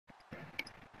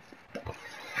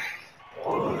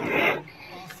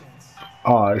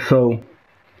All right, so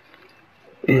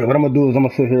yeah, what I'm gonna do is I'm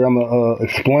gonna sit here. I'm gonna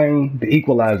explain the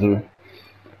equalizer.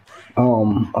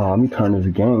 Let me turn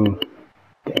this game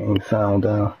sound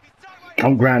down.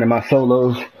 I'm grinding my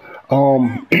solos.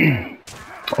 Um,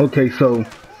 okay, so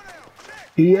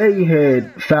EA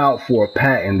had filed for a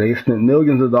patent. They spent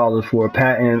millions of dollars for a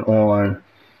patent on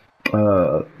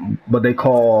uh what they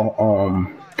call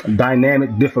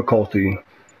dynamic difficulty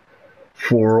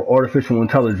for artificial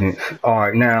intelligence. All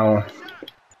right,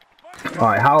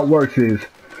 how it works is,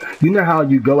 you know how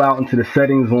you go out into the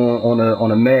settings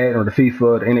on a Madden or the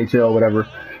FIFA, the NHL, whatever,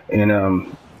 and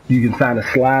you can find the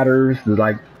sliders to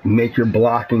like make your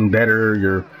blocking better,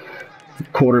 your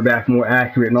quarterback more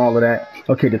accurate, and all of that.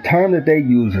 Okay, the term that they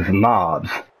use is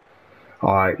knobs.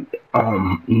 All right,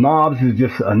 knobs is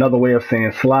just another way of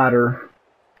saying slider.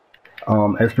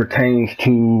 As pertains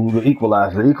to the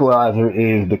equalizer. The equalizer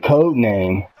is the code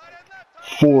name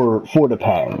for the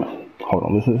pattern. Hold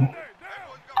on, this is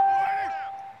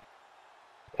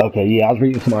okay. Yeah, I was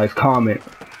reading somebody's comment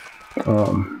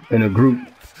in a group.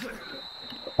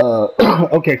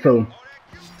 Okay, so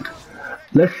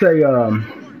let's say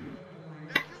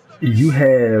you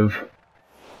have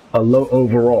a low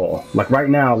overall. Like right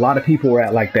now, a lot of people are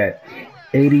at like that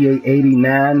 88,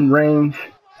 89 range.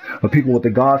 But people with the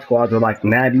God squads are like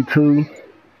 92. You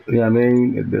know what I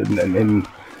mean? And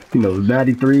you know,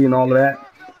 93 and all of that.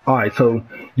 All right, so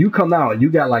you come out, you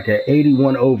got like an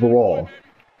 81 overall.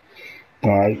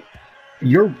 All right,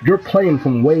 you're playing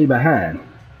from way behind.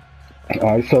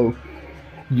 All right, so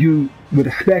you would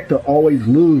expect to always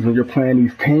lose when you're playing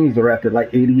these teams that are at the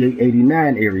like 88,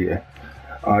 89 area.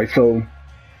 All right, so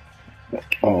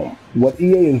what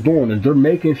EA is doing is they're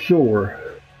making sure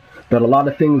that a lot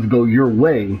of things go your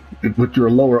way with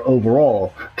your lower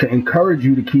overall to encourage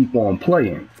you to keep on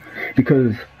playing.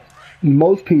 Because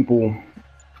most people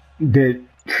that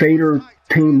say their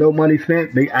team no money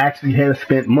spent, they actually have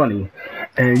spent money.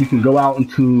 And you can go out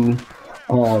into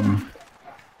your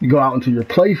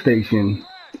PlayStation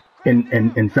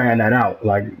and find that out.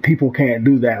 Like, people can't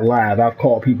do that live. I've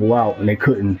called people out and they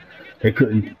couldn't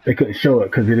show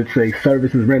it because it's a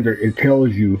services rendered. It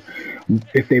tells you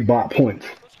if they bought points.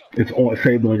 It's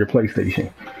saved on your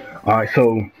PlayStation. All right,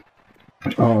 so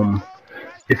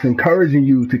it's encouraging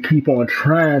you to keep on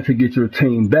trying to get your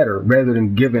team better rather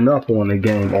than giving up on the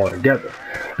game altogether.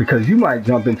 Because you might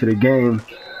jump into the game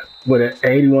with an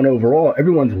 81 overall,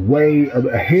 everyone's way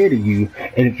ahead of you,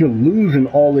 and if you're losing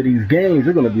all of these games,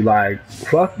 you're going to be like,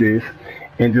 fuck this,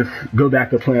 and just go back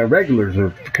to playing regulars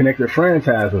or connect your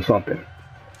franchise or something.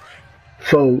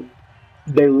 So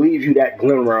they leave you that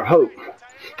glimmer of hope.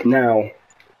 Now,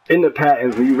 in the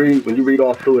patents, when you read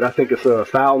all through it, I think it's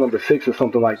file number 6 or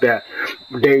something like that.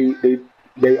 They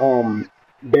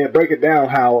break it down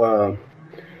how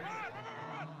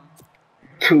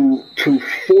to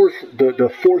force the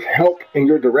force help in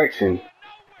your direction.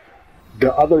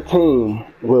 The other team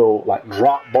will like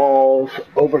drop balls,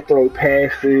 overthrow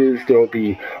passes. There'll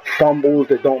be fumbles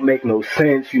that don't make no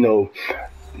sense. You know,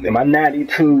 my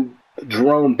 92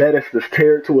 Jerome Bettis is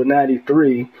teared to a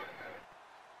 93.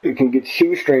 It can get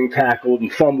shoestring tackled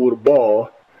and fumble the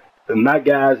ball. And my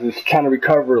guys is trying to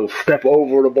recover or step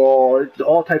over the ball. It's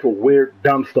all type of weird,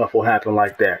 dumb stuff will happen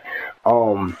like that.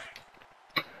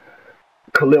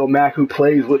 Khalil Mack, who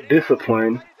plays with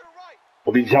discipline,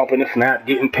 will be jumping the snap,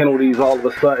 getting penalties all of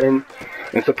a sudden.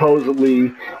 And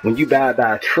supposedly, when you buy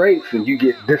traits and you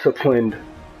get disciplined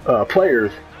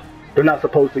players, they're not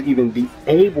supposed to even be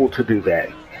able to do that.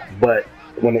 But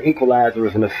when the equalizer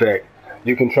is in effect,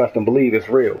 you can trust and believe it's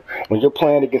real. When you're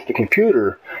playing against the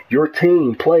computer, your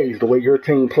team plays the way your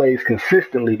team plays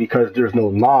consistently because there's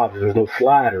no knobs, there's no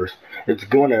sliders. It's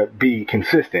going to be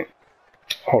consistent.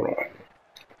 Hold on.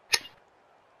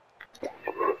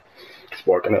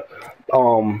 Sparking up.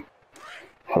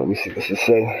 Let me see what this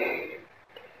say.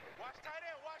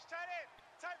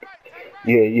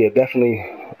 Yeah, definitely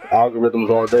algorithms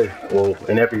all day. Well,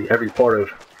 in every part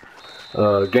of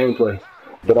gameplay.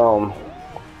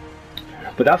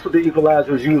 But that's what the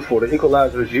equalizer is used for. The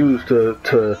equalizer is used to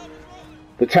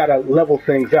try to level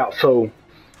things out. So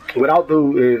what I'll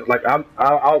do is like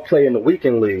I'll play in the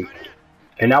weekend league,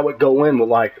 and I would go in with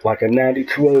like a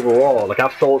 92 overall. Like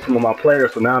I've sold some of my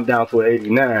players, so now I'm down to an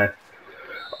 89.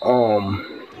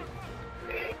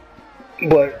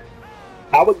 But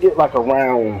I would get like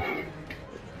around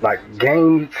like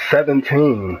game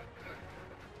 17,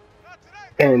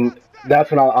 and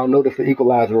that's when I'll notice the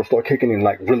equalizer will start kicking in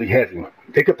like really heavy.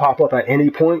 It could pop up at any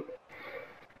point,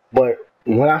 but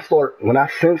when I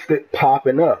sensed it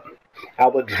popping up, I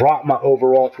would drop my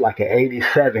overall to like an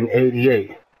 87,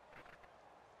 88.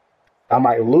 I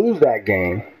might lose that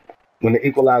game, when the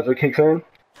equalizer kicks in.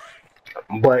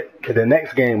 But the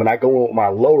next game, when I go with my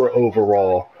lower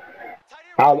overall,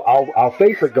 I'll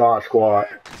face a God Squad,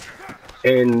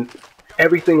 and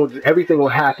everything will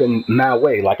happen my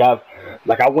way. Like I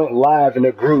went live in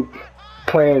a group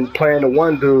playing the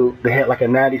one dude that had like a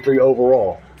 93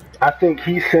 overall. I think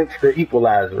he sensed the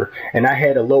equalizer, and I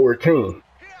had a lower team,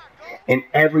 and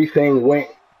everything went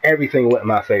in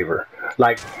my favor.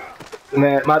 Like,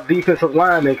 man, my defensive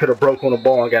lineman could have broke on the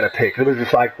ball and got a pick. It was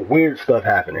just like weird stuff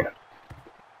happening.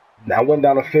 I went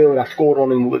down the field, I scored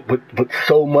on him with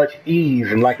so much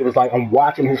ease, and like it was like I'm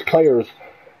watching his players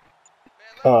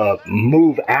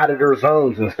move out of their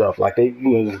zones and stuff. Like they,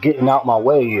 just getting out my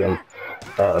way and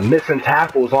missing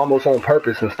tackles almost on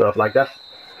purpose and stuff. Like that's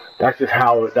just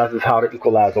how the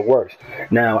equalizer works.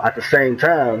 Now at the same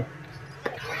time,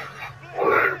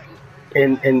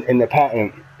 in the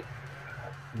patent,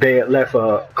 they had left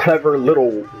a clever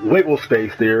little wiggle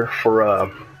space there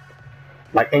for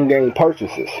like in-game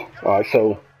purchases. All right,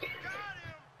 so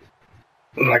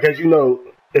like as you know,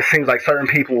 it seems like certain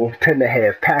people tend to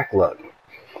have pack luck.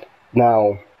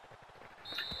 Now,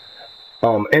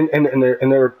 in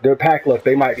their pack luck,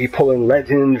 they might be pulling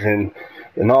legends and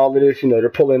all of this. They're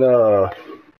pulling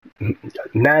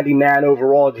 99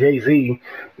 overall Jay-Z.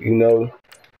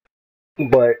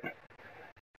 But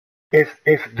it's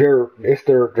their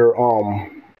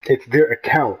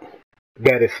account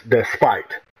that's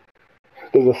spiked.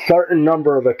 There's a certain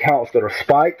number of accounts that are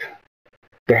spiked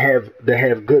that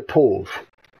have good pulls,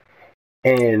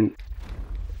 and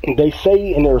they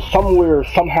say in there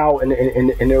somehow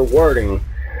in their wording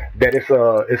that it's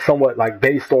somewhat like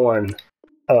based on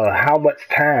how much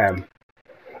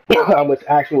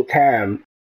actual time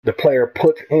the player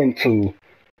puts into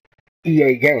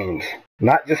EA games,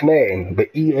 not just Madden, but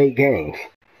EA games.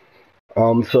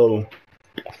 So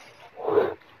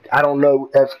I don't know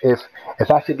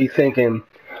if I should be thinking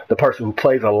the person who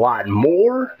plays a lot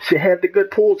more should have the good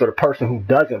pulls, or the person who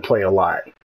doesn't play a lot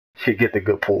should get the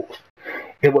good pulls.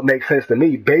 It would make sense to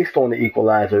me, based on the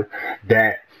equalizer,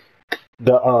 that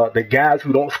the guys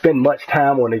who don't spend much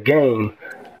time on the game,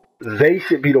 they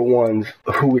should be the ones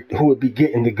who would be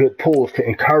getting the good pulls to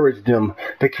encourage them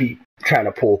to keep trying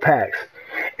to pull packs.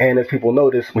 And as people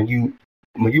notice, when you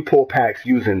pull packs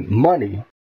using money,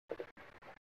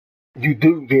 you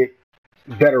do get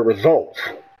better results.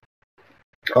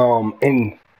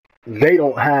 And they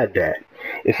don't hide that.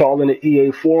 It's all in the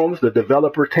EA forums. The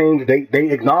developer teams, they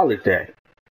acknowledge that.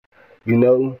 And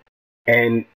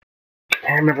I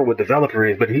can't remember what developer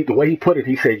is, but the way he put it,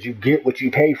 he said you get what you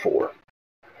pay for.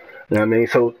 You know what I mean?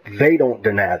 So they don't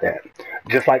deny that.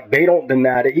 Just like they don't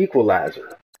deny the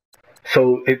equalizer.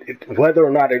 So whether or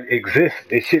not it exists,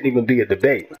 it shouldn't even be a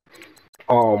debate.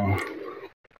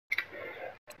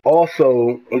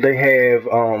 Also, they have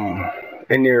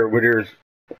in there where there's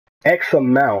X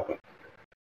amount.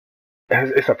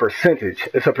 It's a percentage.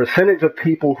 It's a percentage of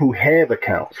people who have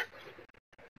accounts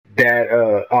that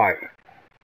all right.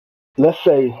 Let's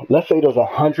say there's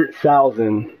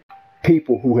 100,000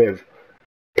 people who have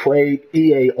played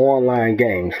EA online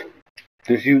games.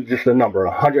 Just use just the number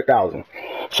 100,000.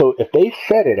 So if they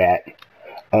set it at,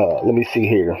 let me see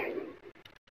here.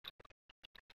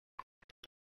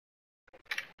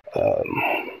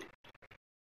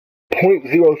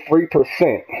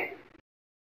 0.03%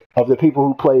 of the people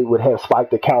who played would have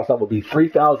spiked accounts. That would be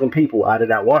 3,000 people out of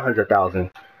that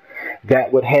 100,000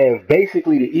 that would have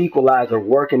basically the equalizer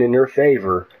working in their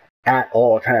favor at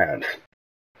all times.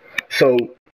 So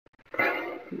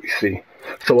let me see.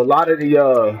 So a lot of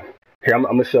the here I'm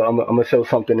gonna show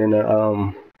something in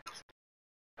the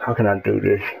how can I do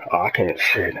this? Oh, I can't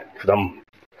shit because I'm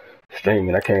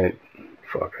streaming. I can't.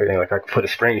 Fuck. Like I can put a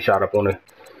screenshot up on it.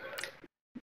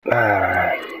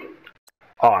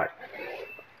 All right.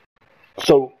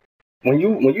 So when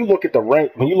you look at the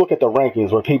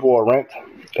rankings where people are ranked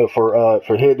for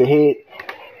head to head,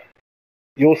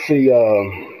 you'll see a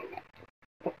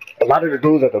lot of the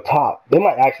dudes at the top, they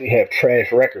might actually have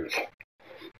trash records,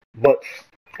 but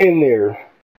in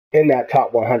that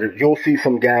top 100, you'll see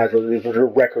some guys their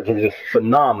records are just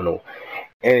phenomenal,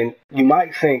 and you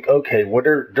might think, okay, well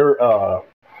they're doing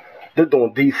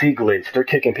DC glitch, they're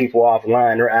kicking people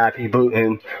offline, they're IP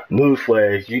booting.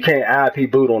 Newsflash, you can't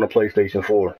IP boot on a PlayStation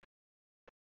 4.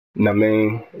 You know what I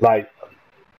mean? Like,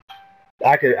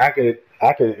 I could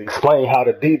explain how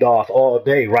to DDoS all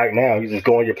day right now. You just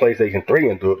go on your PlayStation 3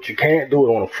 and do it, but you can't do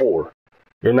it on a 4.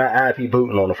 You're not IP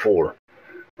booting on a 4.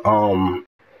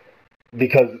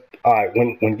 Because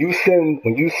when you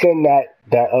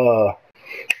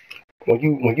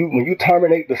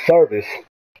terminate the service,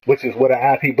 which is what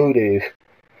an IP boot is,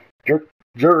 you're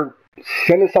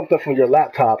sending something from your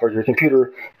laptop or your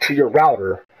computer to your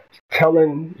router,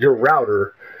 telling your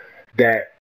router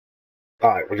that,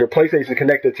 all right, when your PlayStation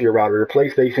connected to your router, your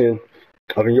PlayStation,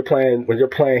 when you're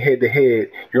playing head to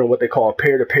head, you're on what they call a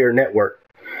peer-to-peer network.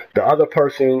 The other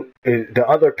person is the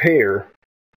other pair.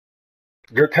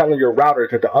 You're telling your router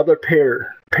that the other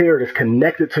pair that's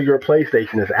connected to your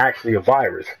PlayStation is actually a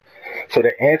virus. So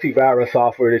the antivirus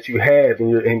software that you have in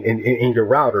your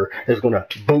router is going to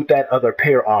boot that other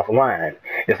pair offline.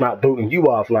 It's not booting you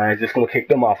offline, it's just going to kick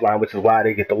them offline, which is why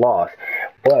they get the loss.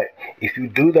 But if you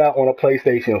do that on a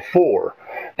PlayStation 4,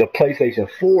 the PlayStation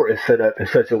 4 is set up in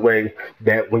such a way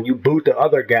that when you boot the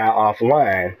other guy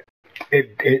offline,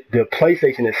 the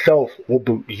PlayStation itself will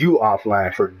boot you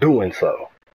offline for doing so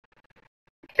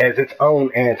as its own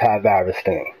antivirus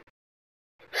thing.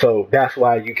 So that's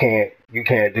why you can't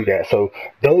do that. So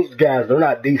those guys, they're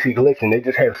not DC glitching, they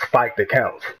just have spiked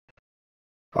accounts.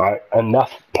 All right, and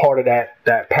that's part of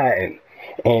that patent.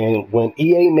 And when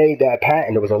EA made that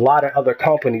patent, there was a lot of other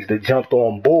companies that jumped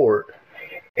on board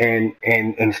and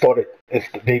started.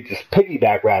 They just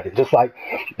piggyback at it. Just like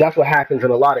that's what happens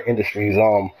in a lot of industries.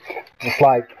 Just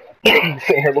like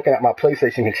sitting here looking at my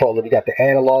PlayStation controller, we got the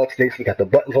analog sticks, we got the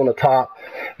buttons on the top,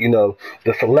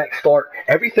 the select start,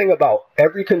 everything about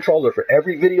every controller for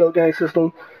every video game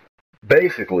system,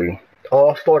 basically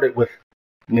all started with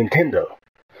Nintendo.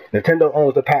 Nintendo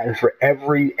owns the patents for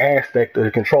every aspect of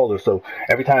the controller. So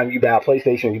every time you buy a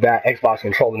PlayStation, you buy an Xbox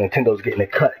controller, Nintendo's getting a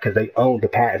cut because they own the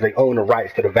patents, they own the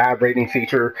rights to the vibrating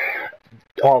feature,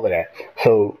 all of that.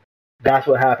 So that's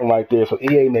what happened right there. So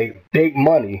EA made big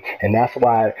money, and that's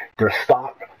why their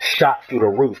stock shot through the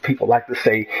roof. People like to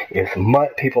say it's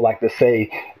MUT. People like to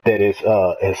say that it's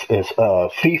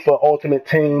FIFA Ultimate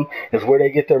Team is where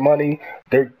they get their money.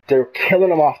 They're killing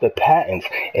them off the patents.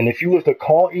 And if you was to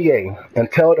call EA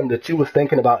and tell them that you was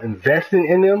thinking about investing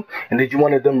in them and that you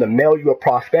wanted them to mail you a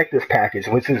prospectus package,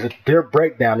 which is their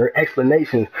breakdown, their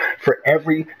explanations for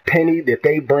every penny that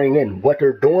they bring in, what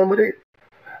they're doing with it,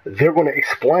 they're going to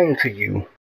explain to you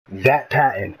that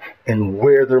patent and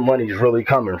where their money's really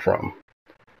coming from.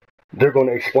 They're going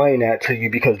to explain that to you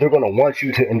because they're going to want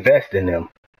you to invest in them,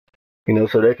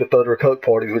 so they can throw their coke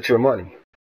parties with your money.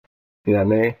 You know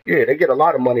what I mean? Yeah, they get a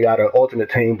lot of money out of Ultimate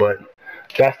Team, but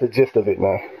that's the gist of it,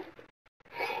 man.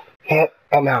 Yep,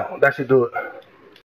 I'm out. That should do it.